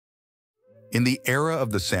In the era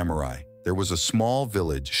of the samurai, there was a small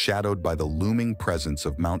village shadowed by the looming presence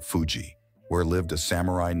of Mount Fuji, where lived a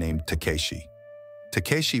samurai named Takeshi.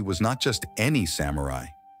 Takeshi was not just any samurai,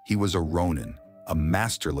 he was a Ronin, a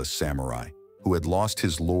masterless samurai, who had lost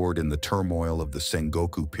his lord in the turmoil of the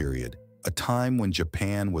Sengoku period, a time when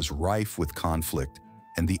Japan was rife with conflict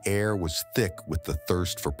and the air was thick with the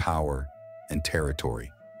thirst for power and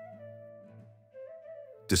territory.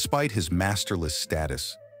 Despite his masterless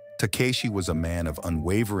status, Takeshi was a man of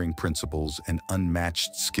unwavering principles and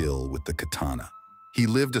unmatched skill with the katana. He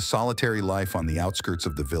lived a solitary life on the outskirts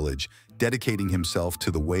of the village, dedicating himself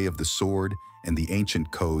to the way of the sword and the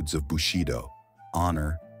ancient codes of Bushido,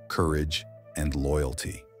 honor, courage, and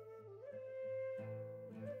loyalty.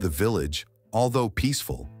 The village, although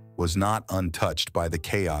peaceful, was not untouched by the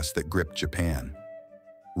chaos that gripped Japan.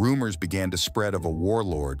 Rumors began to spread of a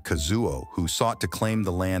warlord, Kazuo, who sought to claim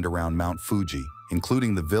the land around Mount Fuji,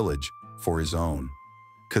 including the village, for his own.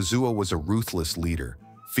 Kazuo was a ruthless leader,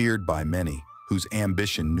 feared by many, whose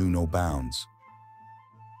ambition knew no bounds.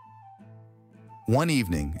 One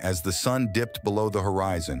evening, as the sun dipped below the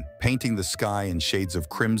horizon, painting the sky in shades of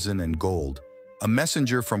crimson and gold, a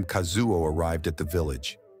messenger from Kazuo arrived at the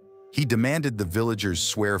village. He demanded the villagers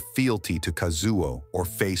swear fealty to Kazuo or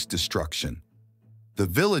face destruction. The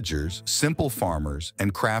villagers, simple farmers,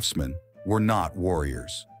 and craftsmen were not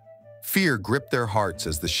warriors. Fear gripped their hearts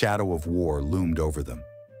as the shadow of war loomed over them.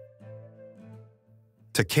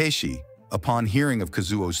 Takeshi, upon hearing of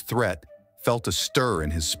Kazuo's threat, felt a stir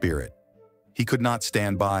in his spirit. He could not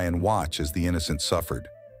stand by and watch as the innocent suffered.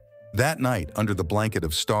 That night, under the blanket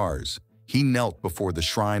of stars, he knelt before the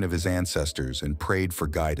shrine of his ancestors and prayed for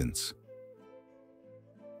guidance.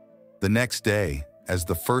 The next day, as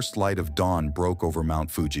the first light of dawn broke over Mount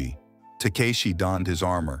Fuji, Takeshi donned his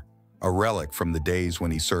armor, a relic from the days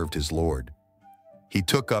when he served his lord. He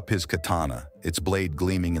took up his katana, its blade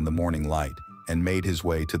gleaming in the morning light, and made his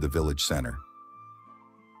way to the village center.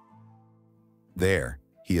 There,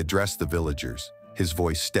 he addressed the villagers, his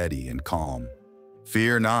voice steady and calm.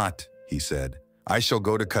 "Fear not," he said. "I shall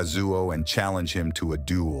go to Kazuo and challenge him to a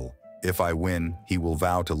duel. If I win, he will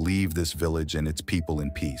vow to leave this village and its people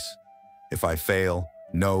in peace. If I fail,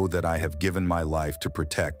 know that I have given my life to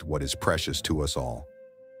protect what is precious to us all."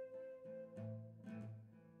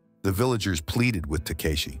 The villagers pleaded with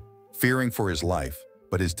Takeshi, fearing for his life,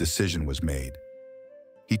 but his decision was made.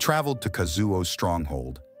 He traveled to Kazuo's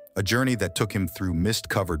stronghold, a journey that took him through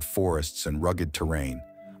mist-covered forests and rugged terrain,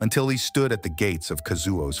 until he stood at the gates of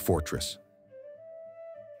Kazuo's fortress.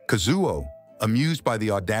 Kazuo, amused by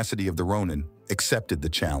the audacity of the Ronin, accepted the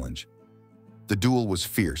challenge. The duel was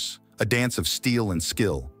fierce, a dance of steel and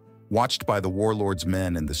skill, watched by the warlord's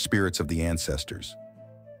men and the spirits of the ancestors.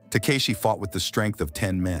 Takeshi fought with the strength of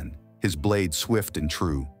 10 men, his blade swift and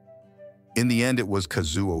true. In the end, it was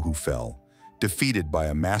Kazuo who fell, defeated by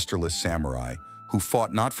a masterless samurai who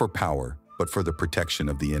fought not for power, but for the protection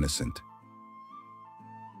of the innocent.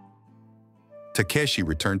 Takeshi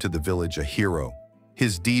returned to the village a hero,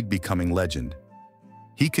 his deed becoming legend.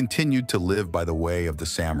 He continued to live by the way of the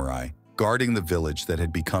samurai, guarding the village that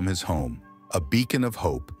had become his home, a beacon of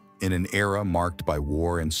hope in an era marked by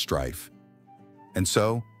war and strife. And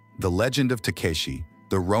so, the legend of Takeshi,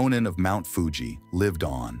 the Ronin of Mount Fuji, lived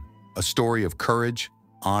on, a story of courage,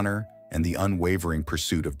 honor, and the unwavering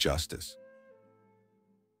pursuit of justice.